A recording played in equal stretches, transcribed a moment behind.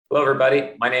Hello,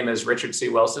 everybody. My name is Richard C.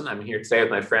 Wilson. I'm here today with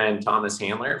my friend Thomas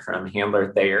Handler from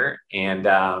Handler Thayer. And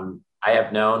I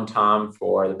have known Tom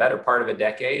for the better part of a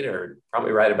decade, or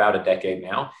probably right about a decade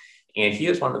now. And he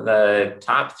is one of the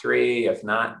top three, if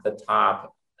not the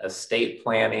top, estate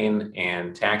planning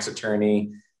and tax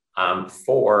attorney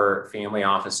for family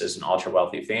offices and ultra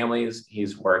wealthy families.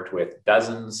 He's worked with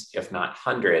dozens, if not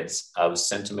hundreds, of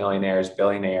centimillionaires,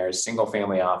 billionaires, single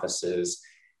family offices,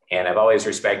 and I've always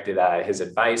respected his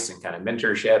advice and kind of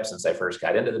mentorship since I first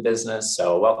got into the business.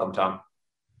 So welcome, Tom.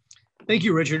 Thank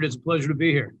you, Richard. It's a pleasure to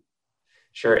be here.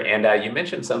 Sure. And you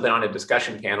mentioned something on a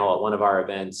discussion panel at one of our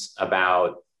events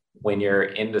about when you're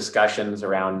in discussions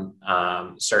around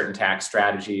certain tax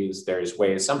strategies, there's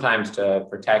ways sometimes to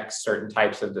protect certain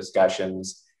types of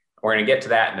discussions. We're going to get to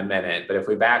that in a minute. But if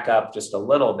we back up just a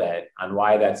little bit on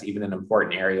why that's even an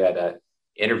important area to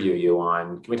interview you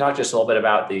on, can we talk just a little bit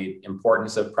about the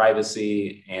importance of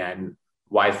privacy and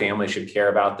why families should care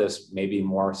about this maybe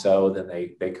more so than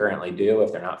they currently do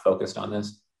if they're not focused on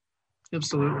this?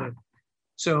 Absolutely.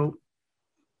 So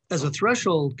as a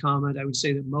threshold comment, I would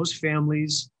say that most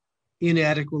families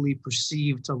inadequately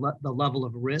perceive the level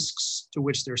of risks to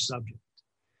which they're subject.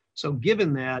 So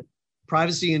given that,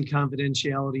 privacy and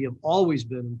confidentiality have always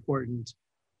been important,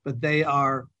 but they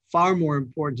are far more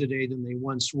important today than they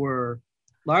once were,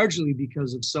 largely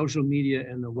because of social media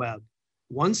and the web.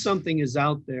 Once something is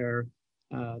out there,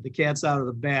 the cat's out of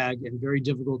the bag and very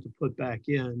difficult to put back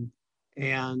in.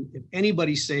 And if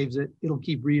anybody saves it, it'll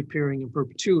keep reappearing in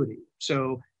perpetuity.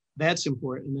 So that's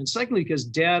important. And then secondly, because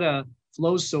data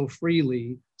flows so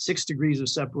freely, 6 degrees of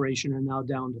separation are now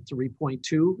down to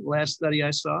 3.2, last study I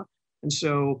saw. And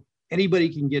so anybody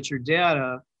can get your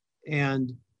data,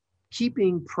 and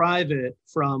keeping private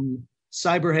from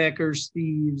cyber hackers,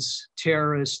 thieves,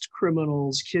 terrorists,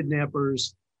 criminals,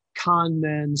 kidnappers, con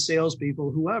men, salespeople,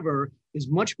 whoever, is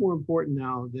much more important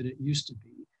now than it used to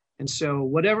be. And so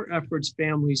whatever efforts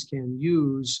families can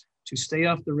use to stay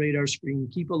off the radar screen,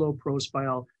 keep a low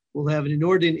profile, will have an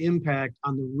inordinate impact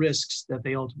on the risks that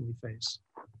they ultimately face.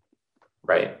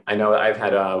 Right. I know I've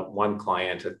had one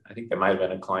client, I think there might have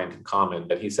been a client in common,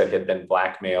 but he said he had been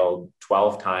blackmailed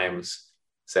 12 times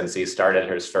since he started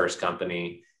his first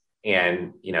company.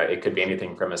 And, it could be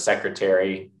anything from a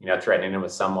secretary, threatening him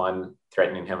with someone,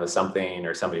 threatening him with something,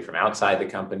 or somebody from outside the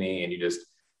company. And you just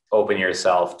open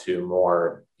yourself to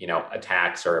more,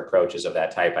 attacks or approaches of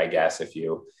that type, I guess, if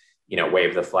you,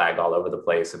 wave the flag all over the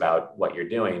place about what you're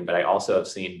doing. But I also have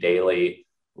seen daily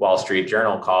Wall Street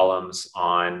Journal columns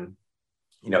on,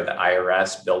 the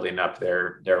IRS building up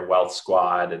their wealth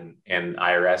squad and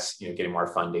IRS, getting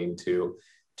more funding to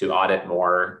audit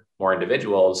more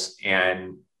individuals.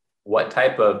 And what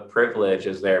type of privilege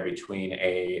is there between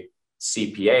a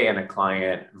CPA and a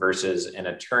client versus an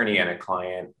attorney and a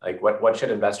client? Like what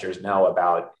should investors know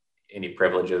about any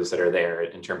privileges that are there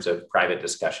in terms of private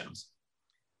discussions?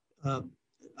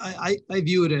 I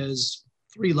view it as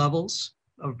 3 levels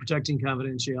of protecting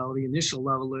confidentiality. Initial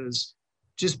level is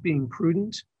just being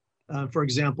prudent. For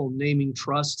example, naming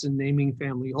trusts and naming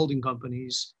family holding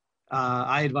companies.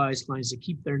 I advise clients to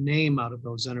keep their name out of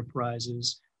those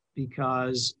enterprises,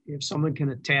 because if someone can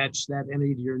attach that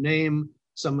entity to your name,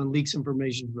 someone leaks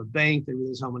information from a bank, they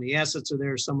realize how many assets are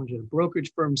there, someone at a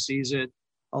brokerage firm sees it.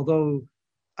 Although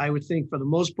I would think for the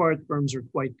most part, firms are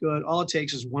quite good. All it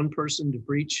takes is one person to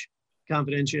breach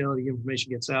confidentiality,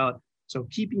 information gets out. So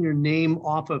keeping your name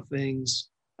off of things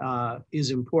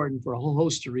is important for a whole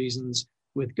host of reasons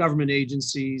with government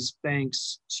agencies,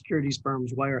 banks, securities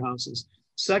firms, wirehouses.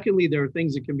 Secondly, there are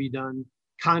things that can be done,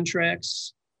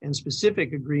 contracts and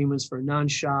specific agreements for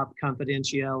non-shop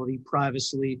confidentiality,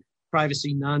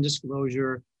 privacy,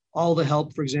 non-disclosure, all the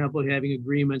help, for example, having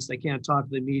agreements, they can't talk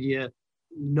to the media,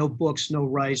 no books, no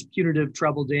rights, punitive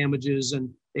treble damages, and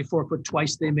they forfeit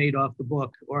twice they made off the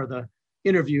book or the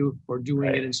interview for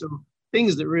doing it. And so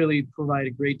things that really provide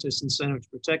a great disincentive to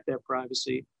protect that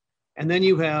privacy. And then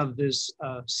you have this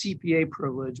CPA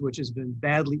privilege, which has been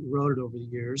badly eroded over the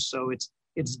years. So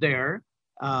it's there.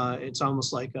 It's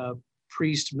almost like a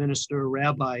priest, minister,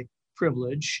 rabbi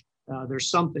privilege. There's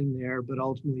something there, but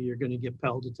ultimately you're going to get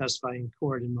compelled to testify in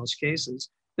court in most cases.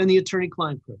 Then the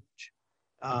attorney-client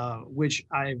privilege, which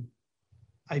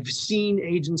I've seen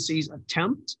agencies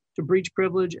attempt to breach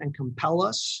privilege and compel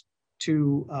us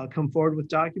to come forward with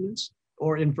documents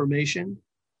or information.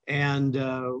 And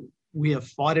we have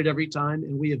fought it every time,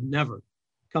 and we have never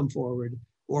come forward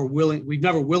we've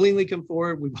never willingly come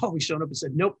forward. We've always shown up and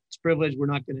said, nope, it's privilege. We're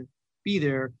not going to be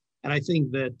there. And I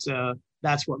think that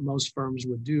that's what most firms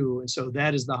would do. And so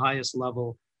that is the highest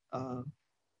level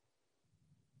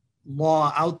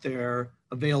law out there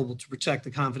available to protect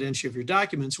the confidentiality of your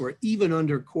documents, where even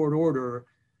under court order,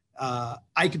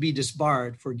 I could be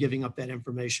disbarred for giving up that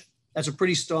information. That's a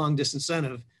pretty strong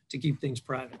disincentive to keep things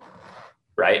private.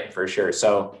 Right, for sure.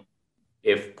 So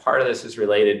if part of this is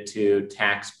related to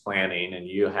tax planning and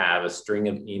you have a string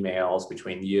of emails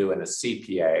between you and a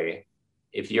CPA,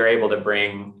 if you're able to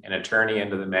bring an attorney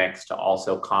into the mix to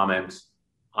also comment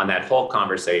on that whole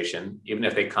conversation, even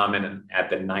if they come in at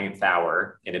the 9th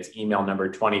hour and it's email number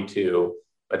 22,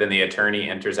 but then the attorney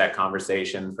enters that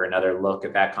conversation for another look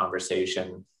at that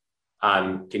conversation,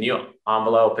 can you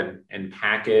envelope and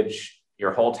package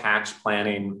your whole tax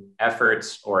planning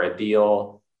efforts or a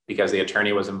deal because the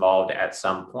attorney was involved at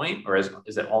some point, or is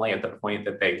it only at the point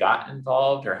that they got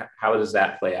involved, or how does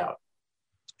that play out?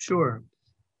 Sure.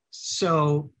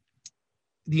 So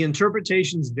the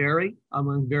interpretations vary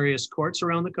among various courts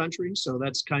around the country, so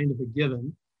that's kind of a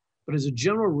given. But as a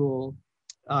general rule,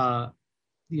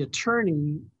 the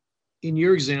attorney, in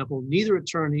your example, neither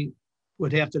attorney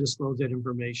would have to disclose that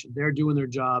information. They're doing their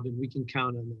job and we can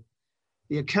count on them.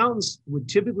 The accountants would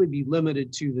typically be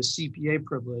limited to the CPA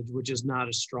privilege, which is not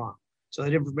as strong. So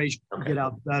that information can get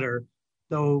out better,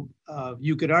 though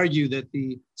you could argue that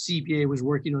the CPA was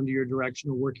working under your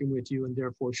direction or working with you and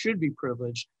therefore should be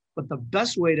privileged. But the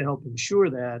best way to help ensure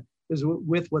that is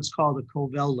with what's called a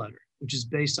Covell letter, which is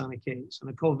based on a case. And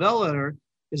a Covell letter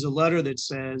is a letter that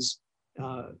says,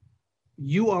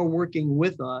 you are working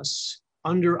with us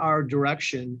under our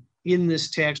direction in this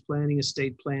tax planning,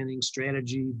 estate planning,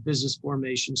 strategy, business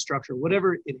formation, structure,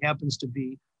 whatever it happens to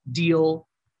be, deal,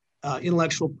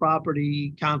 intellectual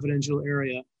property, confidential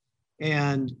area.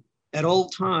 And at all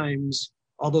times,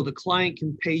 although the client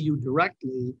can pay you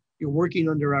directly, you're working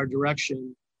under our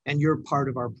direction and you're part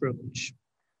of our privilege.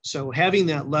 So having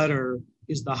that letter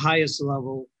is the highest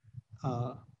level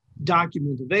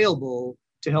document available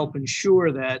to help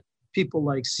ensure that people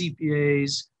like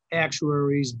CPAs,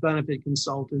 actuaries, benefit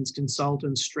consultants,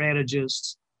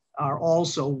 strategists are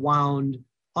also wound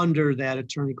under that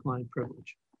attorney-client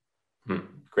privilege.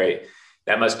 Great.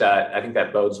 That must, I think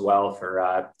that bodes well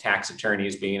for tax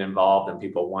attorneys being involved and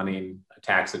people wanting a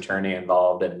tax attorney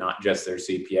involved and not just their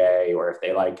CPA, or if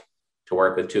they like to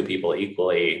work with two people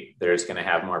equally, they're just going to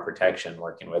have more protection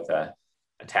working with a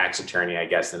tax attorney, I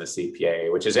guess, than a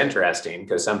CPA, which is interesting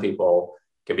because some people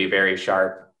can be very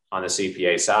sharp on the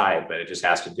CPA side, but it just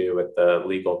has to do with the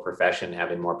legal profession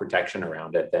having more protection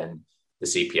around it than the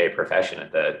CPA profession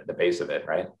at the base of it,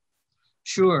 right?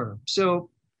 Sure. So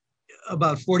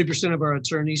about 40% of our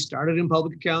attorneys started in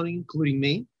public accounting, including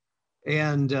me.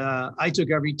 And I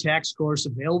took every tax course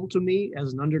available to me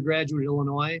as an undergraduate at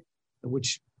Illinois,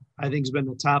 which I think has been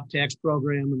the top tax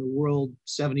program in the world,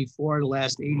 74 the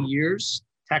last 80 years.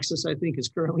 Texas, I think, is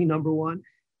currently number one.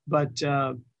 But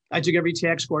I took every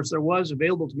tax course there was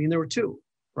available to me, and there were two,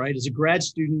 right? As a grad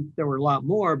student, there were a lot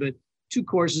more, but 2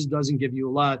 courses doesn't give you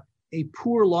a lot. A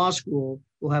poor law school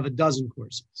will have a dozen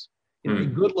courses. You know, a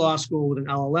good law school with an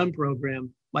LLM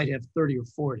program might have 30 or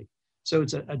 40. So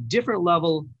it's a different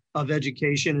level of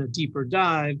education and a deeper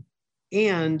dive,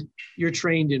 and you're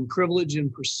trained in privilege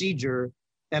and procedure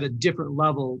at a different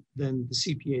level than the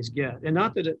CPAs get. And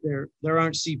not that there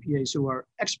aren't CPAs who are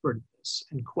expert at this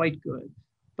and quite good,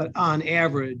 but on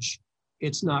average,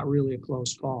 it's not really a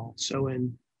close call. So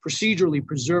in procedurally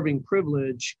preserving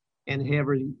privilege and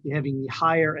having the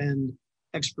higher end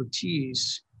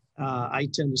expertise, I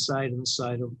tend to side on the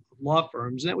side of law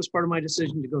firms. And that was part of my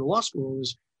decision to go to law school.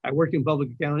 Was I worked in public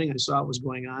accounting. I saw what was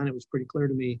going on. It was pretty clear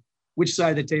to me which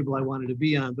side of the table I wanted to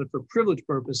be on. But for privilege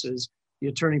purposes, the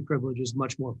attorney privilege is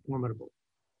much more formidable.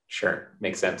 Sure,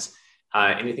 makes sense.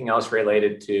 Anything else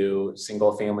related to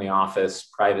single family office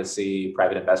privacy,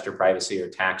 private investor privacy, or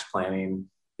tax planning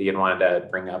that you wanted to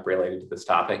bring up related to this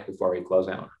topic before we close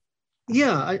out?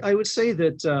 Yeah, I would say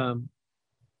that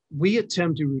we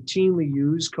attempt to routinely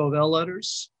use Covell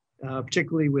letters,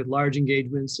 particularly with large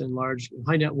engagements and large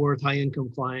high net worth, high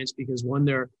income clients, because one,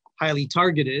 they're highly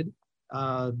targeted.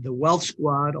 The Wealth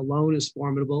Squad alone is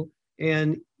formidable.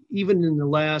 And even in the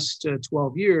last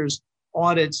 12 years,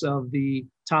 audits of the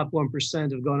top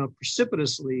 1% have gone up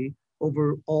precipitously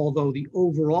although the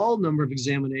overall number of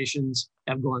examinations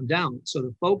have gone down. So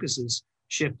the focus has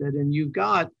shifted, and you've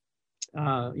got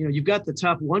the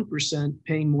top 1%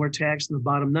 paying more tax than the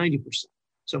bottom 90%.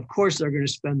 So of course they're going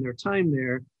to spend their time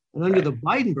there. And under the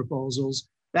Biden proposals,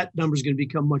 that number is going to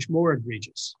become much more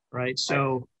egregious, right?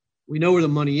 So we know where the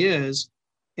money is.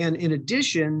 And in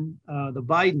addition, the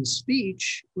Biden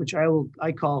speech, which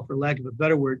I call, for lack of a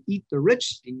better word, eat the rich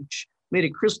speech, made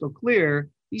it crystal clear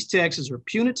these taxes are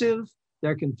punitive,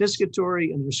 they're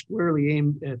confiscatory, and they're squarely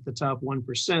aimed at the top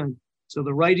 1%. So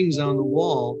the writing's on the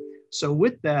wall. So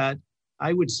with that,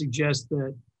 I would suggest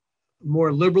that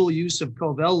more liberal use of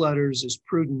Covell letters is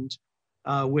prudent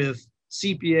with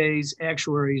CPAs,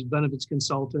 actuaries, benefits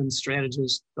consultants,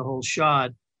 strategists, the whole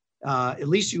shot. At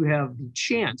least you have the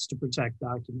chance to protect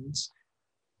documents.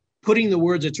 Putting the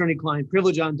words attorney-client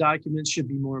privilege on documents should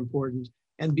be more important,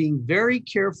 and being very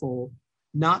careful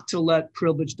not to let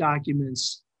privileged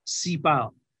documents seep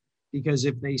out. Because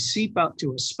if they seep out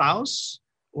to a spouse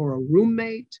or a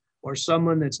roommate or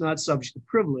someone that's not subject to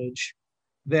privilege,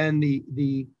 then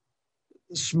the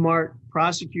smart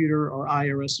prosecutor or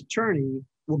IRS attorney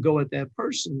will go at that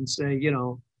person and say,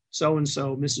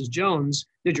 so-and-so, Mrs. Jones,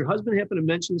 did your husband happen to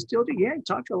mention this deal to you? Yeah, he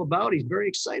talked all about it. He's very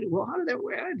excited. Well, how did that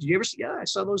work? Did you ever see? Yeah, I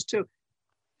saw those too.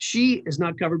 She is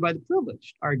not covered by the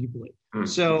privilege, arguably. Mm-hmm.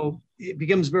 So it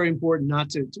becomes very important not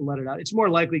to let it out. It's more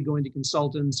likely going to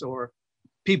consultants or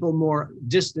people more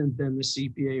distant than the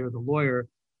CPA or the lawyer.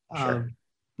 Sure.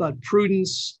 But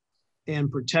prudence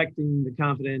and protecting the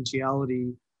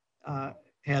confidentiality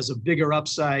has a bigger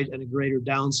upside and a greater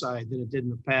downside than it did in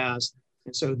the past.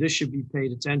 And so this should be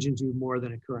paid attention to more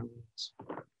than it currently is.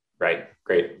 Right.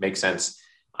 Great. Makes sense.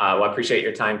 Well, I appreciate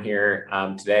your time here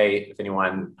today. If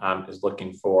anyone is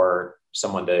looking for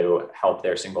someone to help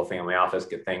their single family office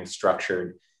get things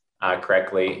structured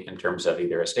correctly in terms of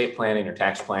either estate planning or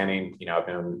tax planning, I've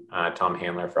known Tom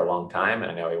Handler for a long time,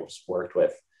 and I know he's worked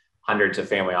with hundreds of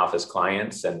family office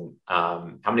clients. And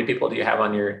how many people do you have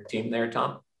on your team there,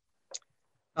 Tom?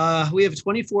 We have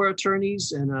 24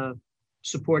 attorneys and a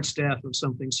support staff of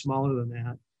something smaller than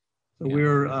that. So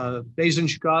we're based in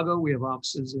Chicago. We have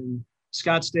offices in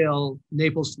Scottsdale,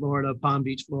 Naples, Florida, Palm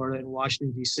Beach, Florida, and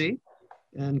Washington, D.C.,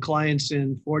 and clients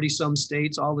in 40-some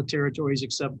states, all the territories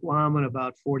except Guam, and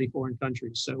about 40 foreign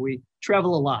countries. So we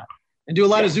travel a lot and do a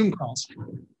lot of Zoom calls.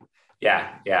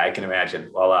 Yeah, I can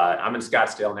imagine. Well, I'm in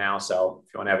Scottsdale now, so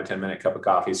if you want to have a 10-minute cup of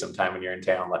coffee sometime when you're in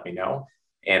town, let me know.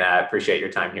 And I appreciate your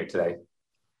time here today.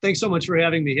 Thanks so much for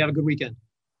having me. Have a good weekend.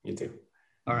 You too.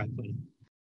 All right, buddy.